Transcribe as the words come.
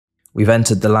We've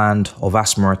entered the land of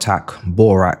Asthma Attack,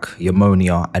 Borak,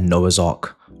 Pneumonia, and Noah's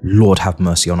Ark. Lord have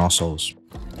mercy on our souls.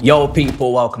 Yo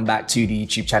people, welcome back to the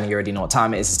YouTube channel. You already know what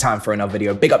time it is. It's time for another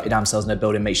video. Big up your damn selves in the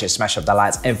building. Make sure you smash up the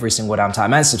lights every single damn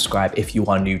time and subscribe if you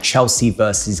are new. Chelsea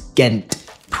versus Gent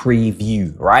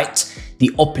preview, right?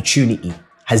 The opportunity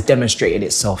has demonstrated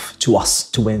itself to us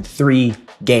to win 3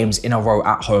 games in a row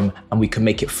at home, and we can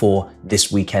make it 4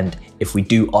 this weekend if we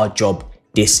do our job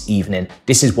this evening.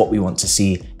 This is what we want to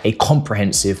see: a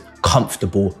comprehensive,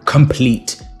 comfortable,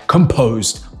 complete,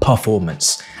 composed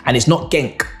performance. And it's not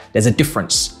Genk. There's a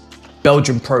difference.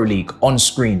 Belgian Pro League on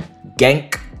screen.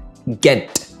 Genk,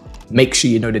 Gent. Make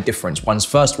sure you know the difference. One's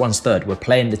first, one's third. We're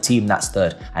playing the team that's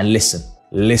third. And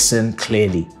listen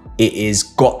clearly. It is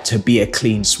got to be a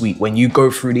clean sweep. When you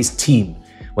go through this team,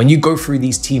 when you go through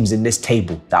these teams in this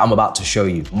table that I'm about to show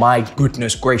you, my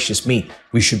goodness gracious me,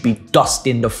 we should be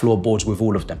dusting the floorboards with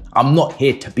all of them. I'm not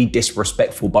here to be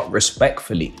disrespectful, but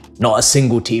respectfully, not a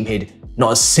single team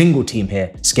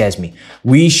here scares me.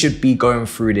 We should be going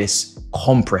through this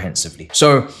comprehensively.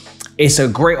 So it's a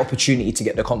great opportunity to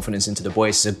get the confidence into the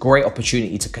boys. It's a great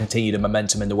opportunity to continue the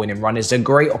momentum in the winning run. It's a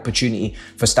great opportunity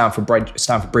for Stamford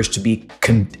Bridge to be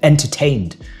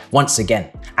entertained once again.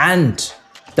 And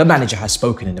the manager has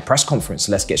spoken in the press conference,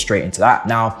 so let's get straight into that.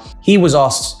 Now, he was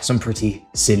asked some pretty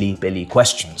silly billy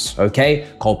questions, okay?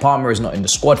 Cole Palmer is not in the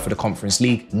squad for the Conference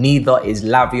League, neither is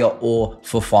Lavia or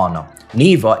Fofana.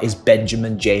 Neither is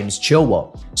Benjamin James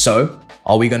Chilwell. So,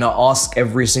 are we gonna ask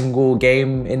every single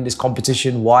game in this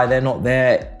competition why they're not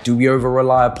there? Do we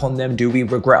over-rely upon them? Do we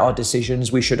regret our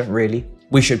decisions? We shouldn't really.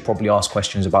 We should probably ask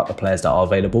questions about the players that are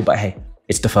available, but hey,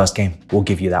 it's the first game. We'll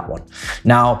give you that one.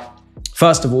 Now,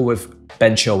 first of all, with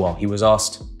Ben Chilwell, he was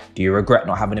asked, do you regret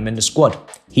not having him in the squad?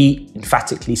 He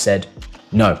emphatically said,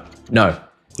 no,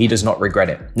 he does not regret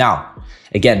it. Now,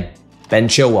 again, Ben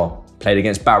Chilwell played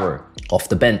against Barrow off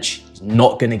the bench. He's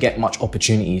not going to get much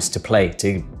opportunities to play,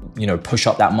 to push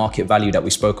up that market value that we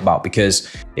spoke about, because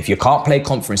if you can't play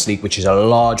Conference League, which is a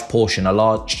large portion, a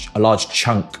large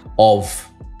chunk of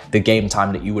the game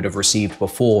time that you would have received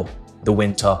before the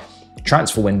winter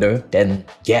transfer window, then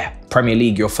yeah, Premier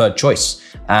League, your third choice.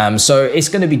 So it's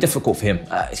going to be difficult for him.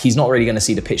 He's not really going to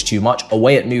see the pitch too much.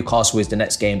 Away at Newcastle is the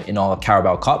next game in our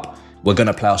Carabao Cup. We're going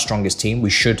to play our strongest team. We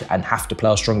should and have to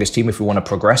play our strongest team if we want to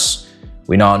progress.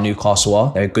 We know how Newcastle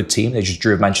are. They're a good team. They just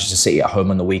drew Manchester City at home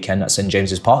on the weekend at St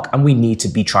James's Park, and we need to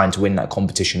be trying to win that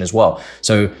competition as well.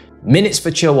 So minutes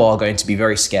for Chilwell are going to be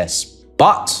very scarce,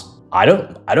 but I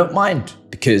don't mind,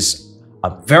 because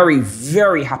I'm very,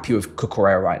 very happy with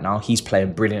Cucurella right now. He's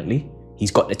playing brilliantly. He's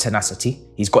got the tenacity.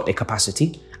 He's got the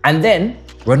capacity. And then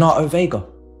Renato Veiga.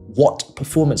 What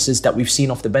performances that we've seen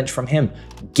off the bench from him.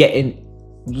 Getting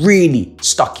really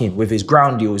stuck in with his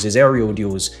ground deals, his aerial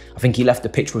deals. I think he left the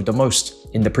pitch with the most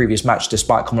in the previous match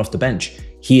despite coming off the bench.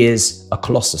 He is a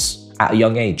colossus at a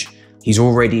young age. He's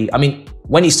already,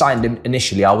 when he signed him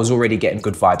initially, I was already getting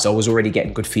good vibes. I was already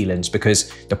getting good feelings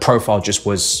because the profile just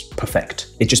was perfect.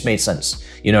 It just made sense.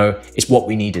 It's what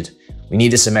we needed. We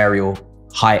needed some aerial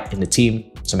height in the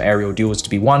team, some aerial duels to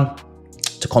be won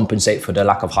to compensate for the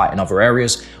lack of height in other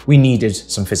areas. We needed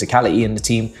some physicality in the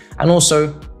team. And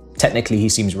also, technically, he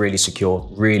seems really secure,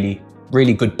 really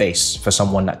good base for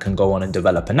someone that can go on and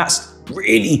develop. And that's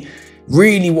really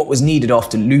what was needed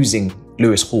after losing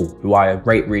Lewis Hall, who I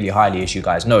rate really highly, as you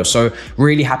guys know. So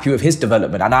really happy with his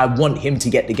development, and I want him to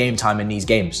get the game time in these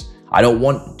games. I don't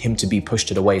want him to be pushed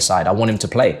to the wayside. I want him to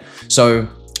play. So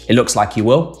it looks like he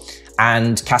will.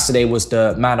 And Cassidy was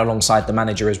the man alongside the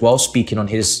manager as well, speaking on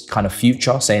his kind of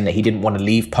future, saying that he didn't want to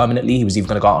leave permanently. He was either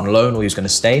going to go out on loan or he was going to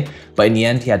stay. But in the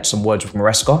end, he had some words with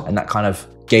Maresca, and that kind of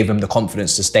gave him the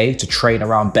confidence to stay, to train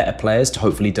around better players, to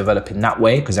hopefully develop in that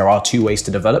way, because there are 2 ways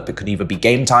to develop. It could either be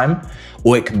game time,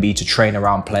 or it can be to train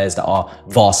around players that are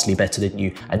vastly better than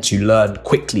you and to learn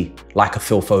quickly, like a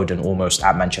Phil Foden almost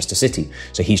at Manchester City.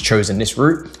 So he's chosen this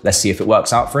route. Let's see if it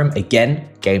works out for him. Again,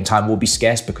 game time will be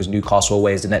scarce because Newcastle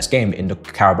away is the next game in the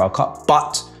Carabao Cup,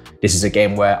 but this is a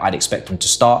game where I'd expect him to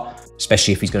start,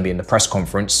 especially if he's going to be in the press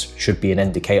conference, should be an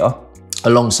indicator.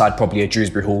 Alongside probably a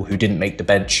Dewsbury Hall who didn't make the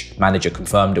bench. Manager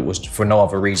confirmed it was for no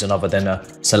other reason other than a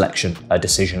selection, a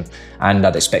decision. And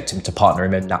I'd expect him to partner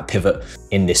him in that pivot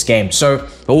in this game. So,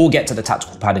 but we'll get to the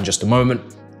tactical pad in just a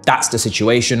moment. That's the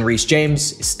situation. Reece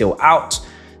James is still out.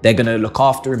 They're going to look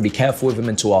after him, be careful with him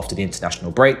until after the international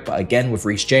break. But again, with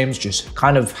Reece James, just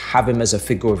kind of have him as a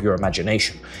figure of your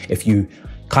imagination. If you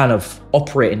kind of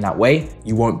operate in that way,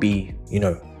 you won't be,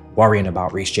 worrying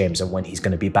about Reece James and when he's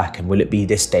going to be back, and will it be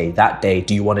this day, that day?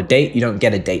 Do you want a date? You don't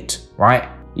get a date, right?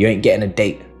 You ain't getting a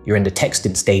date you're in the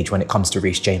texting stage when it comes to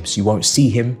Reece James. You won't see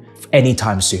him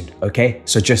anytime soon, okay?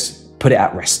 So just put it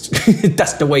at rest.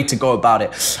 That's the way to go about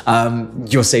it.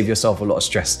 You'll save yourself a lot of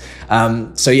stress.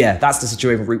 So yeah, that's the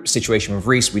situation with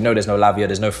Reece. We know there's no Lavia,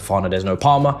 there's no Fofana, there's no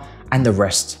Palmer, and the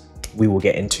rest we will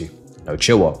get into. No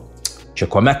Chilwell.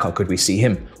 Chukwuemeka, could we see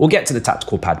him? We'll get to the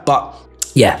tactical pad. But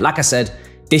yeah, like I said,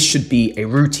 this should be a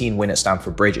routine win at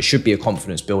Stamford Bridge. It should be a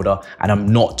confidence builder, and I'm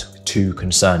not too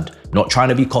concerned. Not trying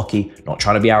to be cocky, not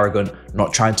trying to be arrogant,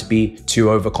 not trying to be too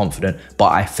overconfident,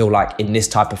 but I feel like in this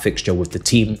type of fixture with the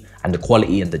team and the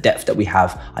quality and the depth that we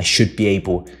have, I should be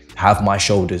able to have my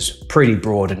shoulders pretty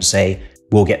broad and say,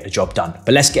 we'll get the job done.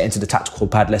 But let's get into the tactical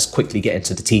pad. Let's quickly get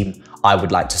into the team I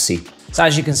would like to see. So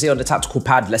as you can see on the tactical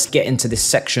pad, let's get into this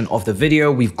section of the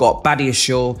video. We've got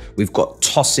Badiashile, we've got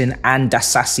Tosin and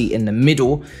Dasasi in the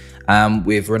middle.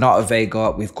 With Renato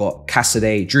Veiga, we've got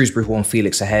Cassidy, Dewsbury Hall and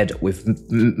Felix ahead with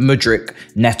Mudryk,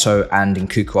 Neto and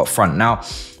Nkunku up front. Now,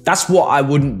 that's what I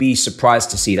wouldn't be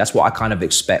surprised to see. That's what I kind of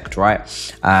expect, right?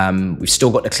 We've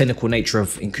still got the clinical nature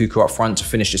of Nkunku up front to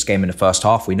finish this game in the first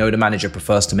half. We know the manager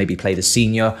prefers to maybe play the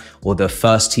senior or the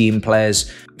first team players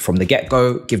from the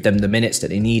get-go, give them the minutes that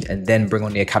they need, and then bring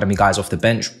on the academy guys off the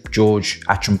bench, George,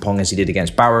 Achampong, as he did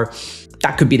against Barrow.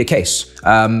 That could be the case.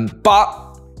 But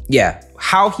yeah,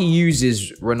 how he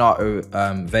uses Renato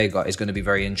Veiga is going to be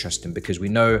very interesting, because we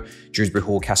know Dewsbury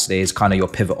Hall, Cassidy is kind of your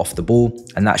pivot off the ball,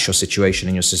 and that's your situation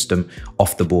in your system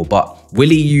off the ball. But will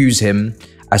he use him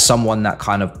as someone that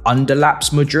kind of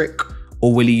underlaps Mudryk,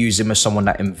 or will he use him as someone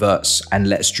that inverts and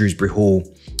lets Dewsbury Hall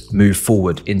move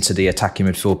forward into the attacking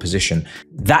midfield position?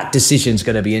 That decision is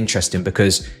going to be interesting,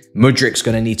 because Mudryk's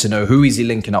going to need to know who is he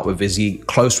linking up with. Is he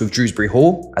close with Dewsbury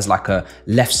Hall as like a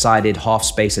left-sided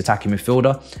half-space attacking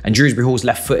midfielder? And Dewsbury Hall's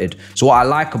left-footed. So what I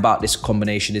like about this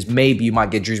combination is maybe you might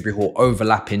get Dewsbury Hall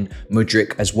overlapping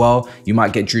Mudryk as well. You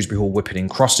might get Dewsbury Hall whipping in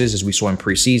crosses, as we saw in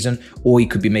pre-season, or he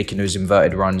could be making those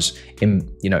inverted runs in,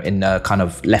 you know, in the kind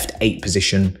of left 8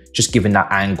 position, just giving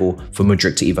that angle for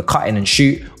Mudryk to either cut in and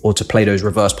shoot, or to play those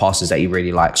reverse passes that he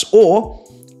really likes. Or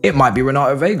it might be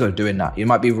Renato Veiga doing that. It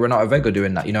might be Renato Veiga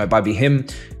doing that. You know, it might be him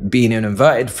being an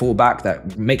inverted fullback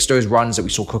that makes those runs that we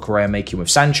saw Cucurella making with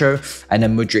Sancho. And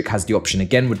then Mudryk has the option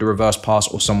again with the reverse pass,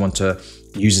 or someone to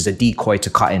use as a decoy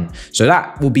to cut in. So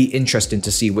that will be interesting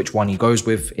to see which one he goes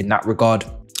with in that regard.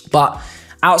 But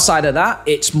outside of that,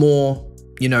 it's more,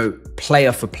 you know,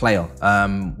 player for player.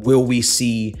 Will we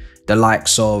see the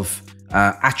likes of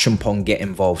Achampong get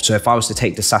involved? So if I was to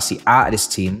take Dasasi out of this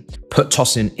team, put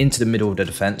Tosin into the middle of the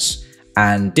defense,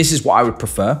 and this is what I would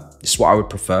prefer. This is what I would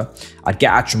prefer. I'd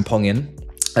get Achampong in.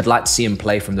 I'd like to see him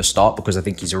play from the start, because I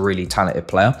think he's a really talented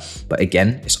player. But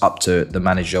again, it's up to the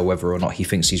manager whether or not he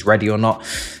thinks he's ready or not.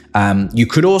 You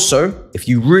could also, if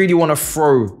you really want to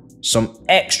throw some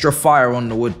extra fire on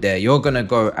the wood there, you're going to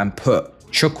go and put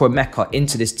Chukwuemeka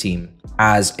into this team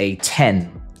as a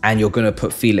 10, and you're going to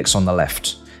put Felix on the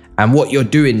left. And what you're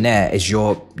doing there is you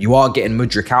are getting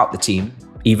Mudryk out the team,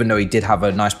 even though he did have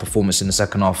a nice performance in the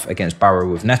second half against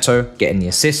Barrow with Neto, getting the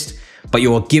assist. But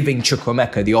you're giving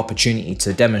Chukwuemeka the opportunity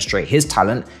to demonstrate his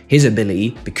talent, his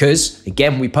ability, because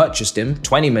again, we purchased him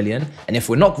 20 million. And if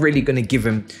we're not really going to give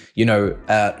him, you know,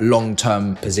 a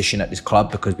long-term position at this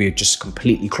club, because we're just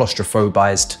completely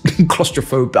claustrophobic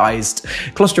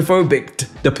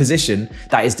the position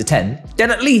that is the 10, then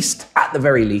at least, at the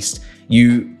very least,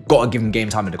 you got to give him game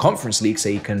time in the Conference League so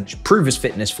he can prove his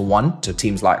fitness, for one, to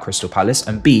teams like Crystal Palace,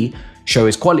 and B, show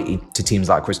his quality to teams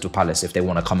like Crystal Palace if they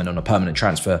want to come in on a permanent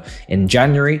transfer in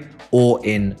January or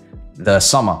in the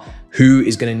summer. Who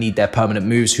is going to need their permanent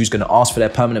moves? Who's going to ask for their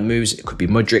permanent moves? It could be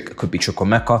Mudryk, it could be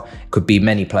Chukwuemeka, it could be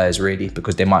many players really,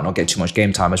 because they might not get too much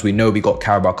game time. As we know, we got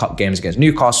Carabao Cup games against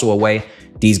Newcastle away.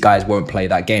 These guys won't play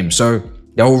that game. So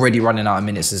they're already running out of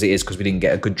minutes as it is, because we didn't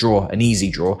get a good draw, an easy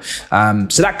draw.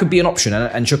 So that could be an option.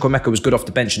 And Chukwuemeka was good off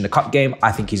the bench in the cup game.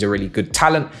 I think he's a really good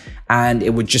talent. And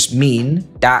it would just mean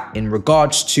that in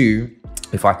regards to,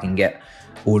 if I can get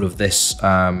all of this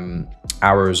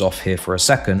arrows off here for a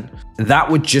second, that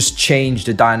would just change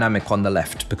the dynamic on the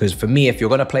left. Because for me, if you're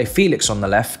going to play Felix on the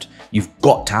left, you've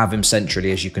got to have him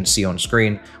centrally, as you can see on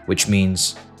screen, which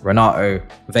means Renato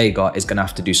Veiga is going to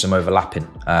have to do some overlapping.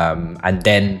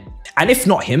 And if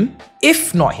not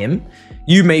him,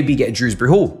 you maybe get Dewsbury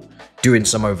Hall doing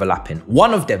some overlapping.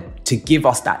 One of them to give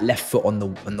us that left foot on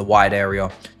the wide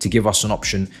area, to give us an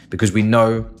option, because we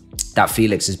know that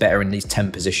Felix is better in these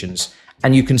 10 positions.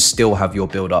 And you can still have your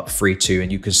build up 3-2,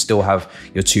 and you can still have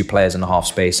your 2 players in the half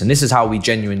space. And this is how we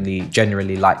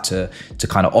generally like to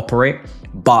kind of operate.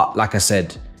 But like I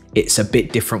said, it's a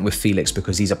bit different with Felix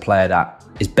because he's a player that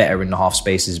is better in the half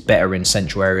spaces, better in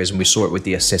central areas. And we saw it with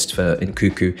the assist for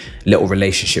Nkuku, little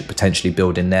relationship potentially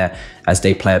building there as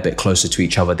they play a bit closer to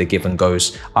each other, the give and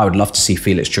goes. I would love to see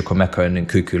Felix Chukwuemeka and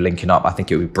Nkuku linking up. I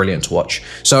think it would be brilliant to watch.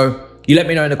 So you let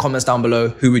me know in the comments down below,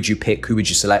 who would you pick? Who would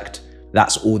you select?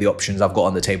 That's all the options I've got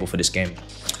on the table for this game.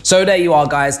 So there you are,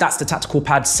 guys. That's the tactical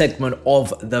pad segment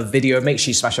of the video. Make sure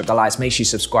you smash up the likes, make sure you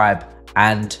subscribe,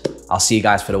 and I'll see you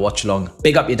guys for the watch along.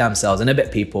 Big up your damn selves in a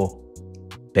bit, people.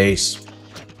 Peace.